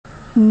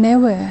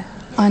Never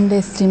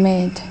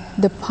underestimate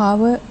the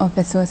power of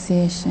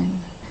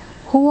association.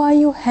 Who are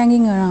you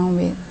hanging around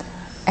with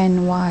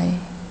and why?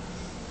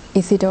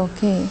 Is it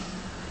okay?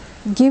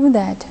 Give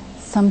that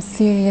some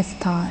serious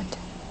thought.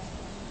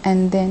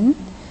 And then,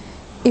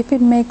 if it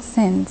makes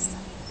sense,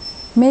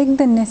 make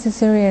the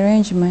necessary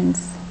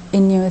arrangements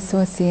in your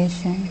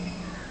association.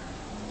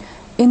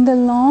 In the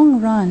long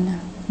run,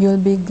 you'll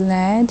be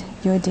glad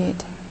you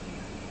did.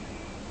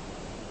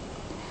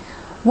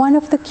 One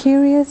of the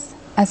curious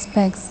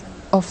aspects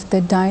of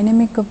the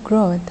dynamic of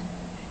growth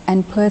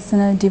and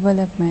personal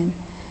development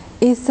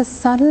is the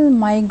subtle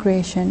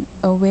migration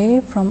away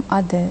from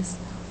others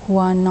who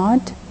are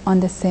not on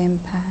the same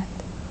path.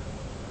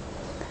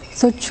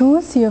 So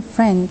choose your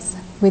friends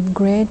with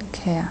great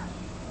care.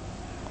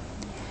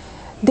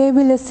 They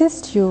will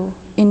assist you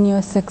in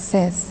your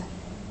success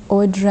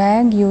or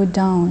drag you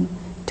down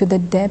to the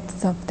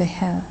depths of the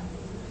hell.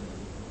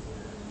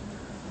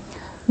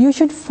 You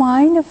should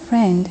find a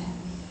friend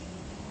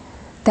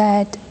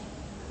that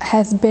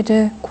has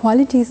better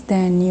qualities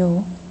than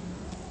you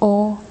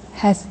or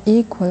has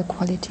equal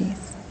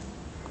qualities.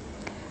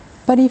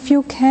 But if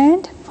you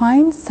can't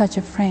find such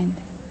a friend,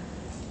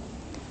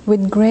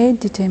 with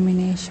great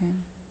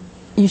determination,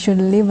 you should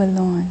live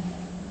alone.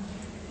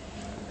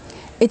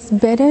 It's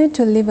better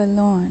to live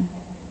alone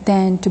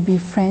than to be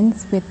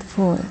friends with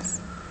fools.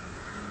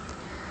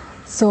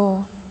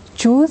 So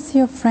choose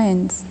your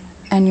friends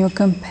and your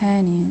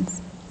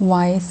companions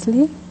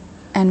wisely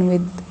and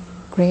with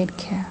great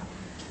care.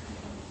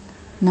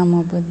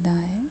 Namo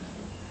Buddhaya.